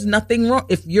 And there's nothing wrong.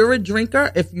 If you're a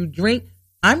drinker, if you drink,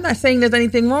 I'm not saying there's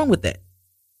anything wrong with it.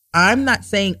 I'm not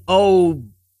saying, oh,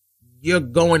 you're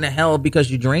going to hell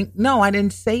because you drink. No, I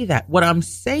didn't say that. What I'm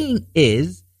saying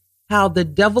is how the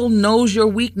devil knows your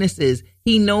weaknesses.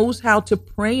 He knows how to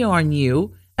prey on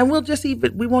you. And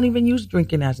we won't even use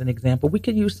drinking as an example. We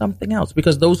could use something else,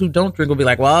 because those who don't drink will be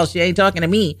like, well, she ain't talking to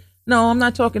me. No, I'm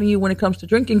not talking to you when it comes to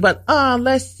drinking, but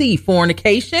let's see.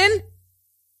 Fornication?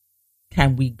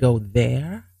 Can we go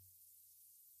there?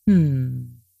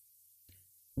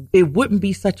 It wouldn't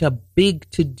be such a big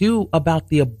to-do about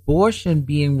the abortion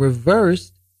being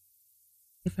reversed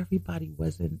if everybody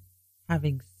wasn't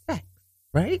having sex,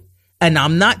 right? And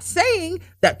I'm not saying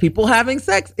that people having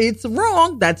sex, it's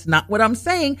wrong. That's not what I'm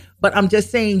saying. But I'm just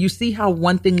saying, you see how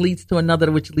one thing leads to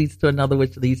another, which leads to another,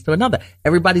 which leads to another.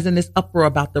 Everybody's in this uproar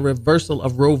about the reversal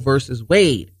of Roe versus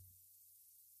Wade.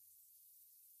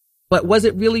 But was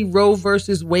it really Roe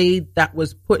versus Wade that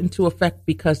was put into effect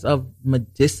because of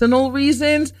medicinal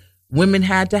reasons? Women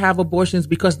had to have abortions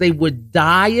because they would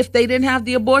die if they didn't have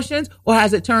the abortions? Or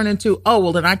has it turned into, oh,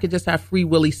 well, then I could just have free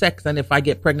willy sex, and if I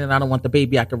get pregnant, I don't want the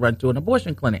baby, I could run to an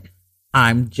abortion clinic?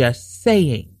 I'm just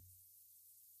saying.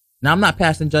 Now, I'm not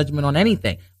passing judgment on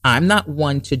anything. I'm not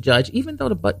one to judge, even though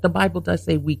the Bible does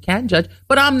say we can judge,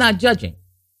 but I'm not judging.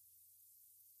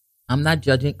 I'm not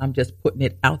judging. I'm just putting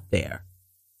it out there.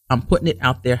 I'm putting it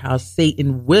out there how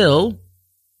Satan will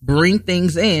bring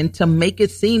things in to make it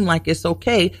seem like it's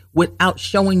okay without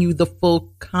showing you the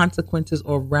full consequences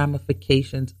or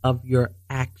ramifications of your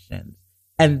actions.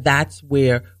 And that's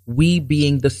where we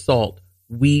being the salt,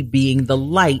 we being the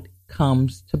light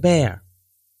comes to bear.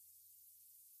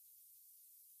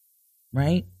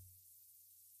 Right?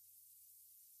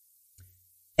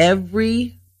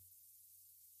 Every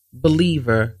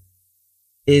believer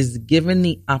is given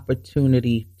the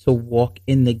opportunity to walk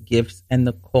in the gifts and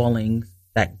the callings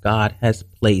that God has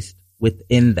placed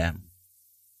within them.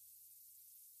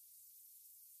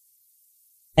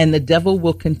 And the devil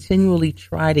will continually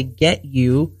try to get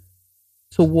you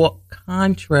to walk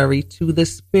contrary to the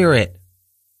Spirit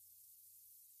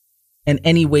in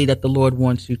any way that the Lord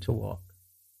wants you to walk.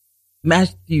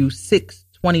 Matthew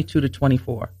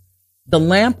 6:22-24. The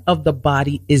lamp of the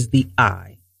body is the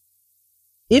eye.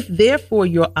 If therefore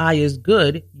your eye is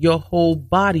good, your whole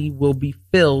body will be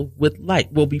filled with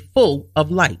light, will be full of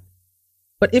light.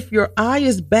 But if your eye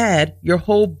is bad, your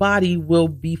whole body will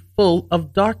be full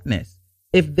of darkness.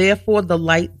 If therefore the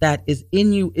light that is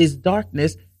in you is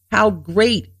darkness, how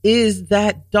great is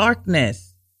that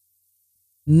darkness?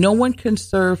 No one can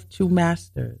serve two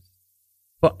masters,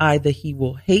 for either he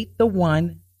will hate the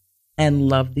one and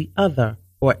love the other,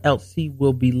 or else he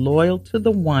will be loyal to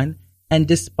the one and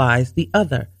despise the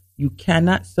other. You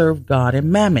cannot serve God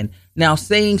and mammon. Now,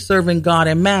 saying serving God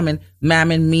and mammon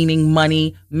meaning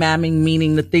money, mammon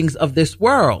meaning the things of this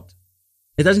world.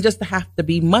 It doesn't just have to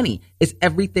be money. It's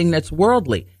everything that's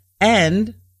worldly.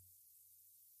 And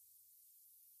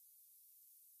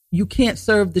you can't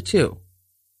serve the two.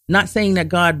 Not saying that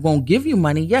God won't give you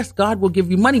money. Yes, God will give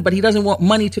you money, but he doesn't want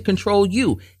money to control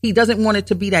you. He doesn't want it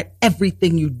to be that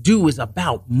everything you do is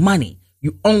about money.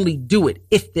 You only do it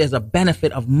if there's a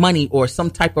benefit of money or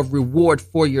some type of reward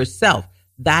for yourself.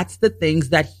 That's the things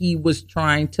that he was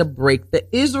trying to break the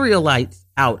Israelites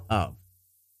out of.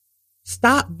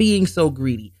 Stop being so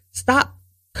greedy. Stop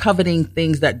coveting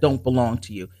things that don't belong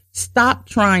to you. Stop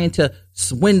trying to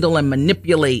swindle and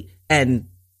manipulate and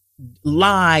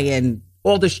lie and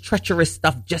all this treacherous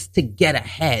stuff just to get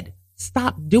ahead.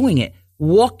 Stop doing it.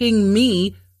 Walking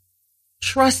me,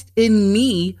 trust in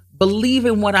me, believe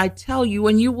in what I tell you,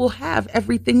 and you will have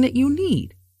everything that you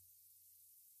need.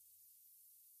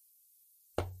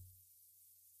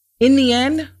 In the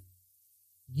end,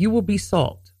 you will be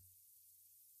salt,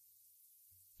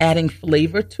 adding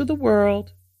flavor to the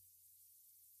world,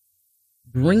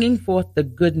 bringing forth the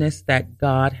goodness that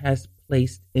God has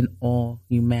placed in all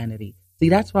humanity. See,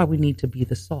 that's why we need to be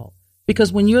the salt.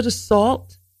 Because when you're the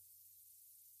salt,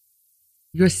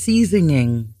 you're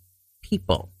seasoning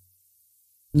people.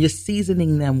 You're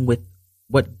seasoning them with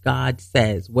what God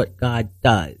says, what God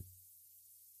does.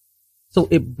 So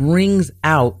it brings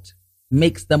out,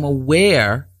 makes them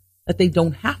aware that they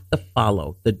don't have to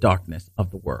follow the darkness of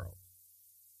the world.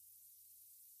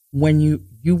 When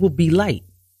you will be light.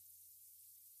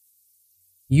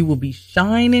 You will be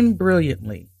shining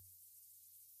brilliantly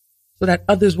so that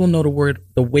others will know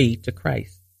the way to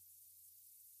Christ.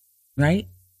 Right?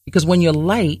 Because when you're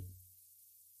light,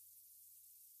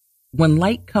 when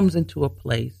light comes into a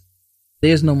place,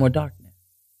 there's no more darkness.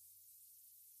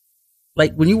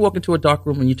 Like when you walk into a dark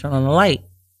room and you turn on the light,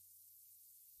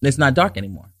 it's not dark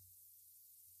anymore.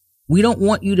 We don't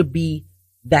want you to be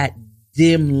that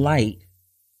dim light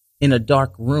in a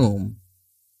dark room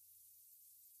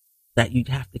that you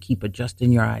have to keep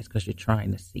adjusting your eyes because you're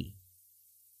trying to see.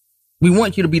 We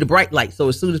want you to be the bright light. So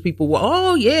as soon as people will,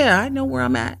 oh yeah, I know where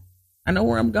I'm at. I know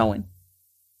where I'm going.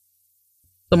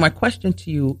 So my question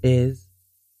to you is,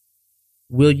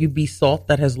 will you be salt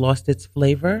that has lost its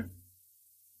flavor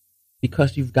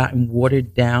because you've gotten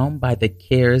watered down by the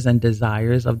cares and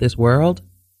desires of this world?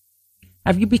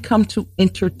 Have you become too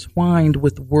intertwined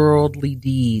with worldly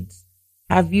deeds?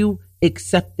 Have you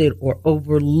accepted or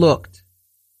overlooked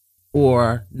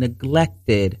or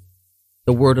neglected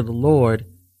the word of the Lord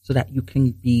so that you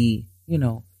can be,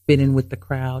 fit in with the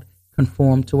crowd,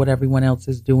 conform to what everyone else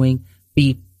is doing,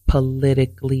 be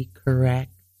politically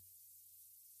correct?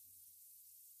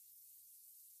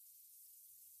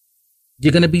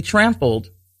 You're going to be trampled.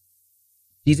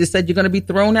 Jesus said you're going to be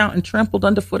thrown out and trampled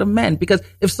underfoot of men, because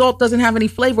if salt doesn't have any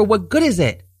flavor, what good is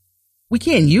it? We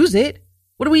can't use it.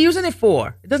 What are we using it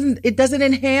for? It doesn't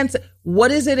enhance.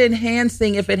 What is it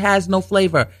enhancing if it has no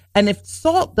flavor? And if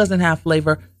salt doesn't have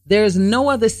flavor, there's no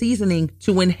other seasoning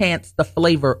to enhance the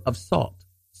flavor of salt.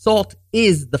 Salt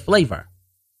is the flavor.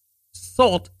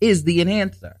 Salt is the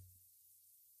enhancer.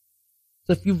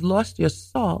 So if you've lost your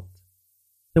salt,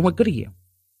 then what good are you?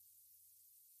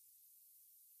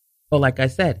 Or like I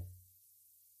said,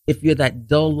 if you're that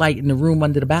dull light in the room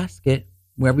under the basket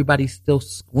where everybody's still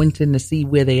squinting to see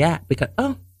where they at because,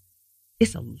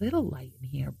 it's a little light in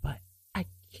here, but I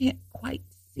can't quite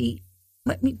see.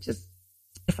 Let me just,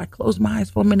 if I close my eyes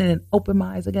for a minute and open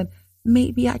my eyes again,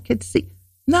 maybe I could see.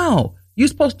 No, you're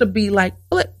supposed to be like,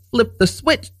 flip the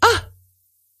switch.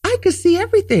 I could see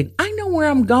everything. I know where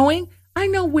I'm going. I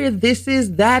know where this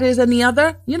is, that is, and the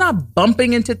other. You're not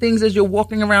bumping into things as you're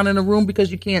walking around in a room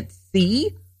because you can't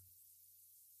see.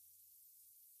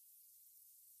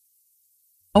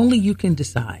 Only you can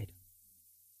decide.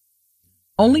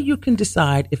 Only you can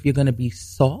decide if you're going to be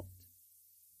salt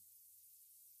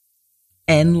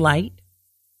and light.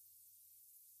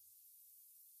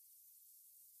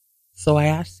 So I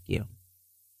ask you,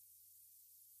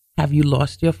 have you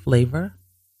lost your flavor?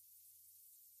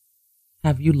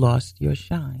 Have you lost your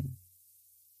shine?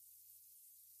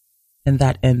 And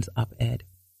that ends up, Ed.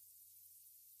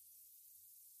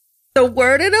 The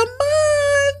word of the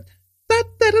month. Da,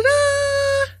 da, da,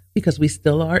 da. Because we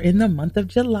still are in the month of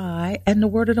July, and the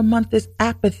word of the month is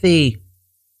apathy.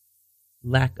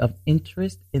 Lack of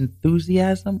interest,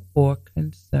 enthusiasm, or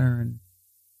concern.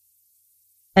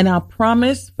 And our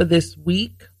promise for this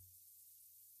week,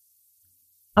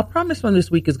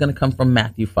 is going to come from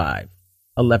Matthew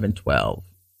 5:11-12.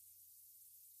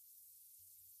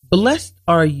 Blessed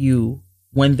are you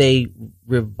when they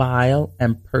revile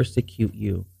and persecute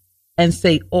you and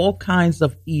say all kinds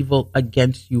of evil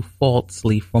against you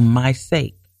falsely for my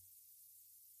sake.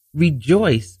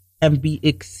 Rejoice and be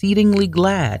exceedingly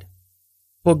glad,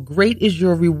 for great is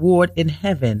your reward in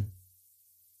heaven.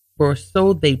 For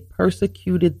so they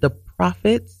persecuted the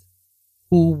prophets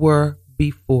who were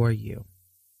before you.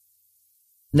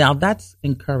 Now that's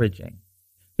encouraging,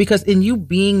 because in you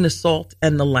being the salt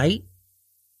and the light,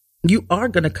 you are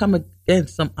going to come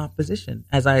against some opposition,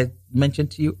 as I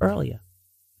mentioned to you earlier.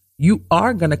 You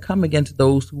are going to come against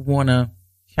those who want to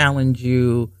challenge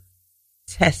you,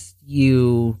 test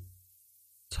you,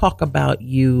 talk about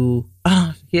you.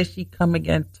 Oh, here she come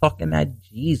again talking that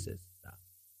Jesus stuff.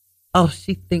 Oh,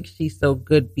 she thinks she's so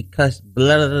good because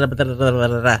blah, blah, blah, blah, blah,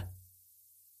 blah, blah.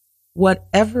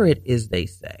 Whatever it is they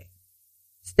say,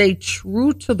 stay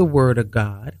true to the word of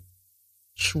God.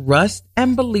 Trust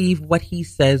and believe what he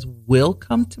says will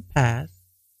come to pass.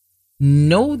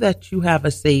 Know that you have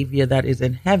a Savior that is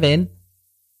in heaven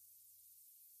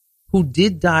who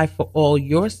did die for all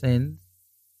your sins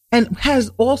and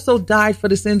has also died for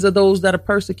the sins of those that are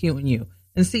persecuting you.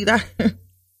 And see that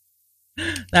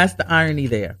that's the irony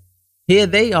there. Here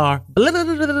they are blah, blah,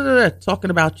 blah, blah, blah,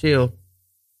 talking about you,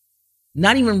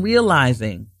 not even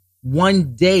realizing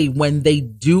one day when they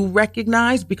do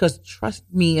recognize, because trust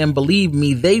me and believe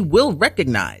me, they will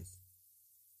recognize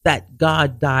that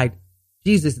God died,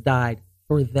 Jesus died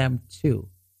for them too.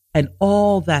 And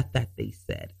all that they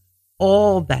said,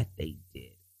 all that they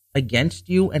did against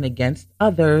you and against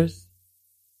others,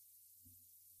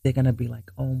 they're going to be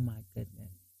like, oh my goodness,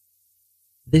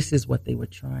 this is what they were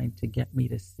trying to get me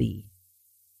to see.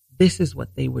 This is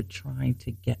what they were trying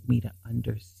to get me to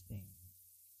understand.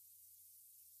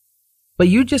 But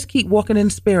you just keep walking in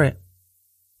the spirit.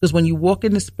 Because when you walk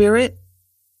in the spirit,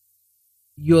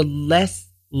 you're less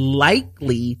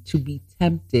likely to be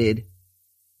tempted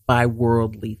by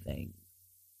worldly things.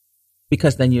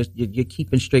 Because then you're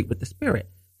keeping straight with the spirit.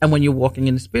 And when you're walking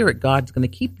in the spirit, God's going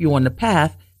to keep you on the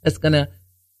path that's going to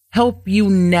help you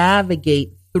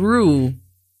navigate through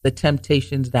the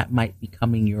temptations that might be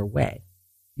coming your way.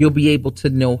 You'll be able to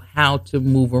know how to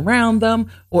move around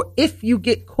them. Or if you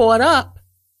get caught up,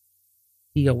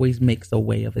 he always makes a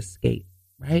way of escape,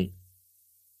 right?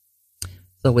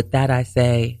 So with that, I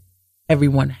say,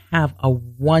 everyone have a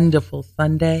wonderful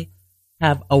Sunday.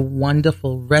 Have a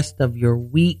wonderful rest of your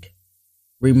week.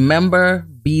 Remember,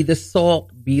 be the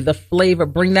salt, be the flavor.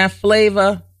 Bring that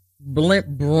flavor.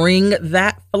 Bring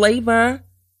that flavor.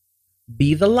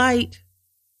 Be the light.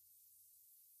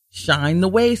 Shine the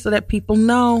way so that people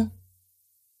know.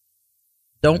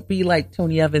 Don't be like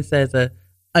Tony Evans says, a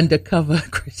undercover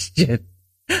Christian.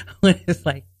 It's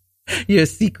like you're a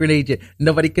secret agent.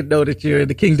 Nobody can know that you're in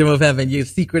the kingdom of heaven. You're a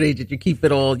secret agent. You keep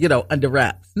it all, under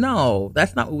wraps. No,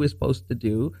 that's not what we're supposed to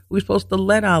do. We're supposed to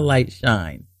let our light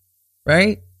shine,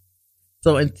 right?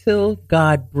 So until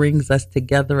God brings us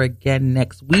together again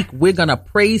next week, we're going to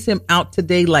praise him out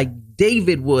today like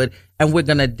David would, and we're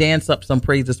going to dance up some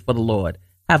praises for the Lord.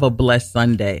 Have a blessed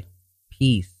Sunday.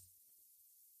 Peace.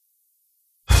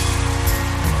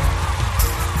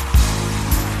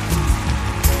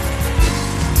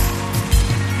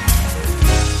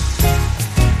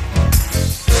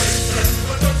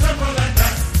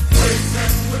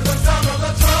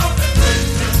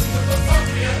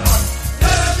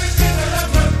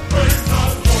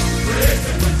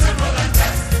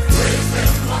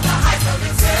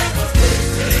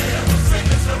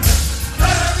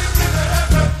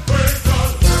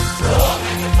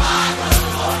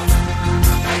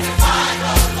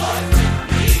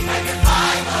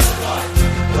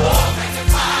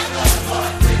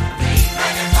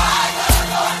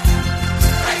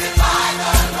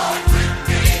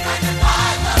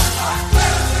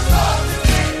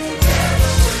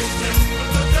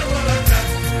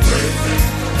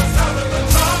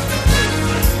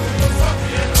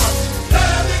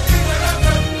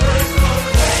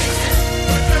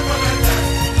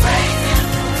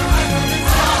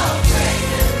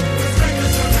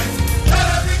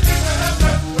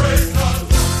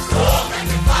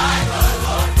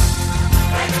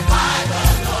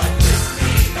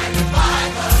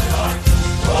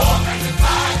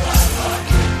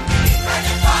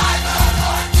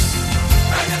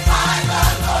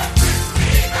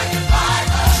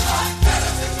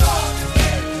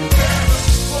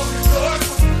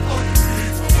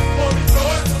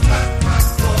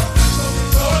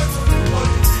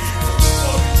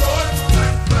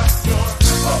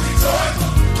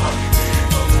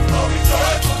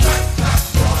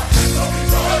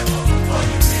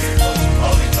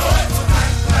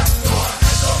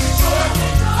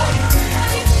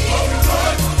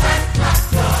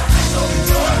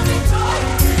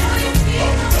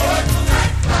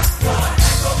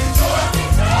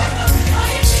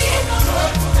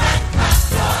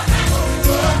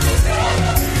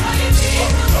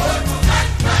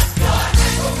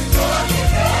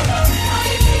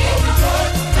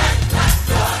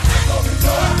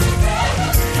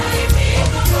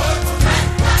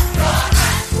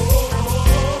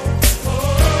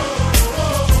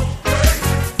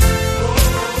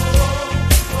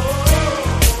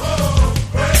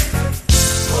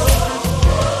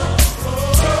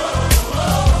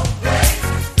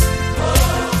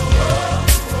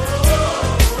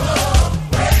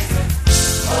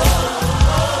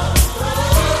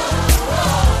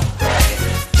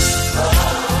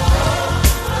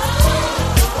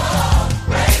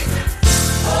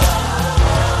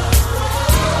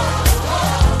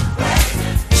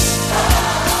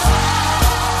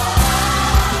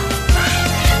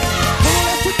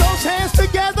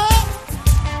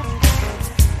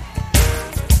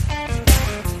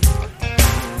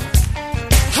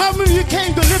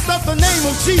 came to lift up the name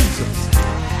of Jesus.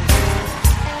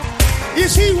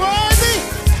 Is he worthy?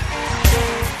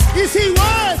 Is he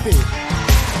worthy?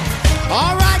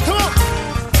 All right, come on.